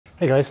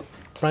Hey guys,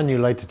 brand new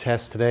light to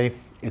test today.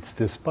 It's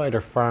the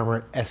Spider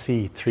Farmer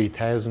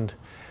SE3000.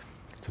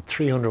 It's a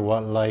 300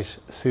 watt light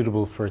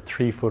suitable for a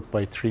 3 foot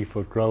by 3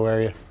 foot grow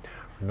area,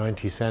 or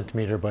 90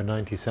 centimeter by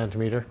 90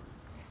 centimeter.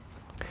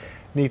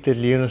 Neat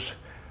little unit.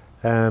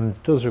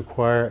 Does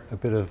require a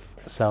bit of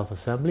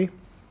self-assembly.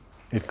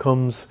 It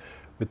comes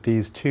with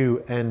these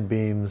two end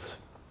beams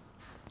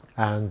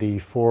and the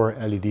 4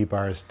 LED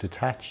bars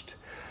detached,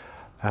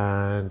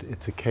 and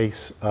it's a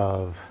case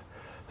of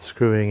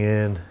screwing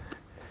in.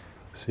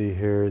 See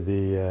here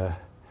the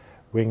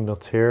wing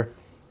nuts here,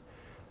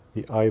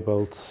 the eye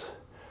bolts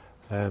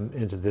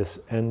into this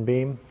end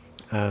beam,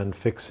 and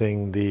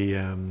fixing the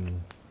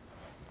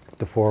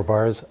 4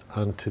 bars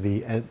onto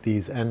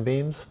these end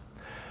beams,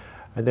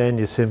 and then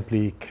you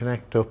simply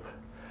connect up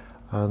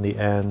on the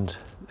end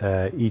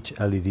each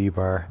LED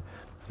bar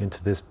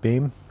into this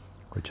beam,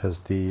 which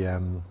has the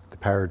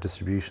power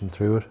distribution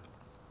through it,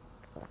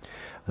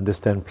 and this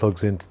then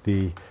plugs into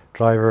the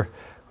driver,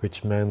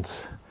 which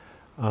mounts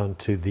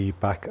onto the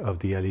back of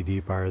the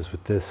LED bars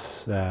with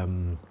this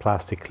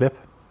plastic clip.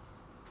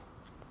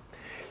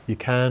 You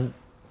can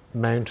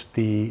mount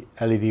the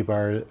LED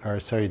bar, or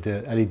sorry,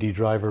 the LED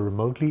driver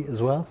remotely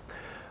as well.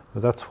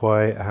 So that's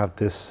why I have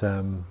this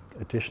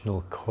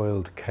additional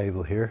coiled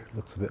cable here.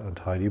 Looks a bit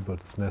untidy, but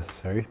it's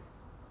necessary.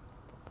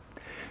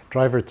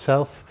 Driver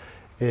itself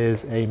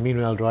is a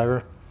Meanwell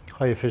driver,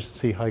 high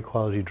efficiency, high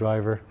quality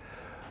driver,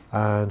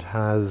 and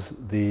has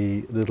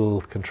the little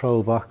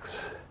control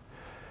box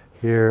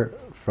here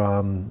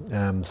from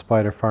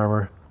Spider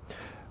Farmer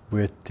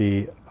with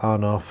the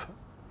on-off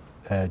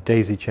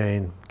daisy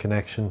chain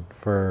connection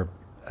for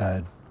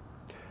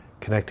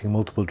connecting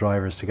multiple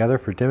drivers together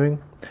for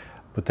dimming,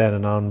 but then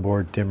an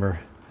onboard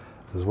dimmer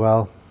as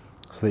well,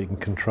 so that you can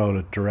control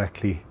it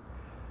directly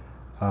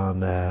on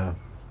the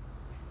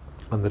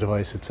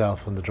device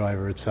itself, on the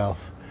driver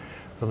itself.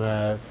 From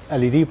a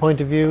LED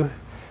point of view,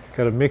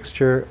 got a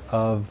mixture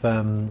of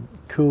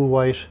cool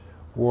white,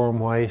 warm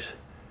white,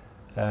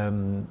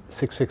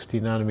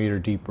 660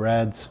 nanometer deep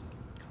reds,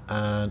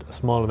 and a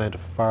small amount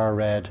of far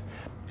red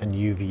and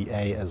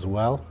UVA as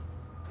well.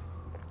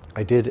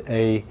 I did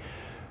a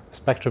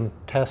spectrum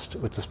test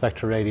with the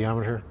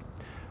spectroradiometer,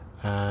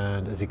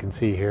 and as you can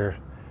see here,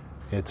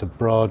 it's a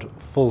broad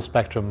full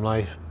spectrum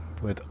light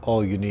with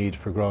all you need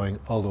for growing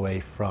all the way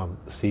from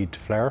seed to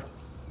flower.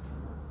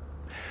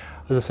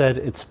 As I said,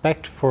 it's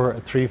spec'd for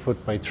a 3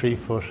 foot by 3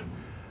 foot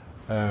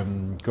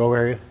grow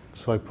area,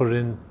 so I put it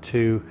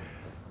into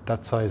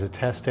that size of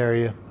test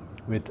area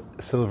with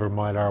silver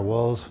mylar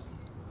walls.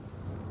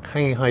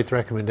 Hanging height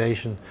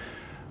recommendation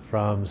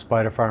from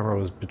Spider Farmer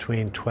was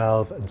between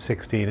 12 and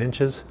 16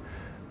 inches.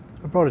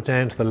 I brought it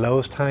down to the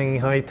lowest hanging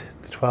height,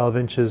 the 12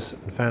 inches,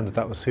 and found that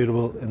that was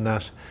suitable in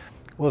that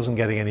I wasn't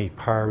getting any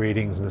PAR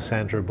readings in the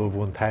center above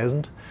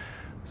 1000.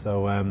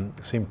 So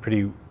it seemed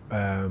pretty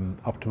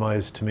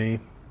optimized to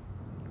me.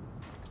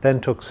 Then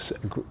took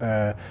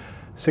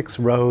 6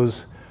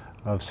 rows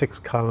of 6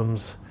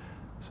 columns,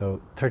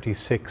 so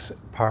 36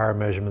 PAR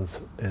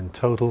measurements in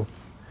total,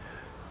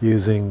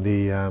 using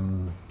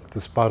the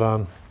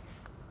spot-on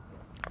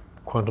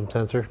quantum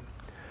sensor,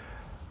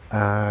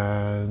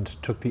 and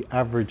took the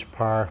average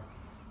PAR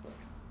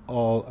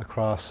all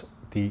across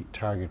the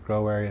target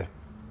grow area.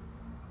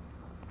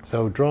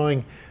 So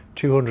drawing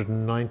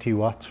 290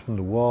 watts from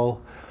the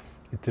wall,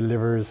 it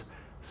delivers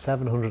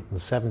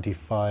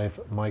 775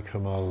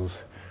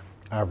 micromoles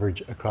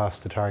average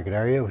across the target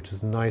area, which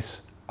is a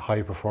nice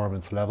high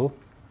performance level.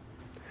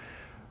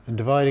 And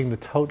dividing the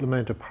total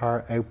amount of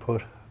power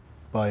output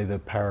by the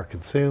power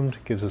consumed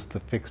gives us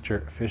the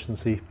fixture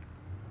efficiency,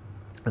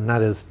 and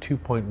that is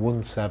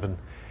 2.17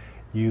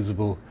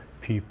 usable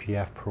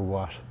ppf per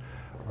watt,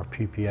 or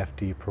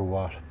ppfd per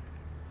watt,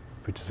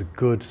 which is a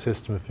good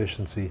system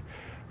efficiency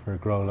for a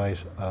grow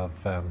light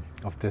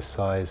of this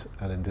size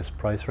and in this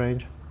price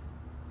range.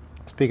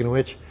 Speaking of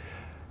which,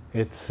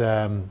 it's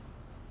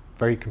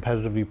very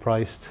competitively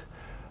priced.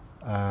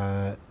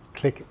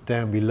 Click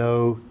down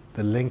below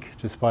the link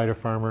to Spider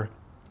Farmer.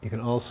 You can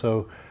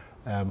also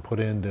put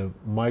in the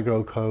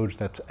MIGRO code,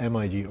 that's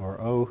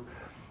MIGRO,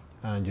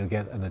 and you'll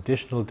get an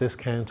additional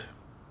discount.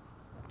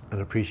 I'd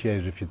appreciate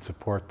it if you'd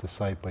support the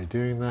site by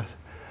doing that.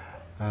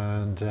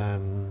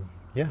 And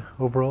yeah,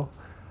 overall,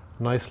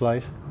 nice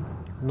light.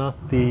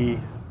 Not the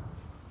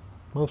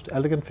most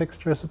elegant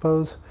fixture, I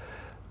suppose,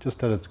 just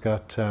that it's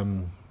got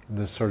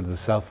this sort of the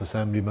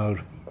self-assembly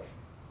mode.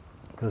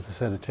 As I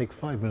said, it takes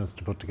 5 minutes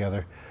to put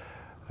together.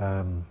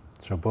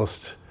 It's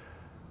robust,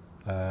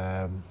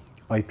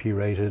 IP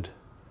rated,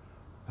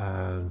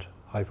 and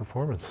high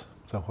performance.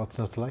 So what's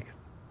not to like?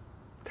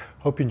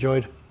 Hope you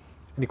enjoyed.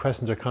 Any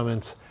questions or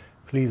comments,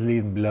 please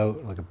leave them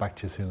below. I'll get back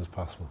to you as soon as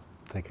possible.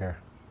 Take care.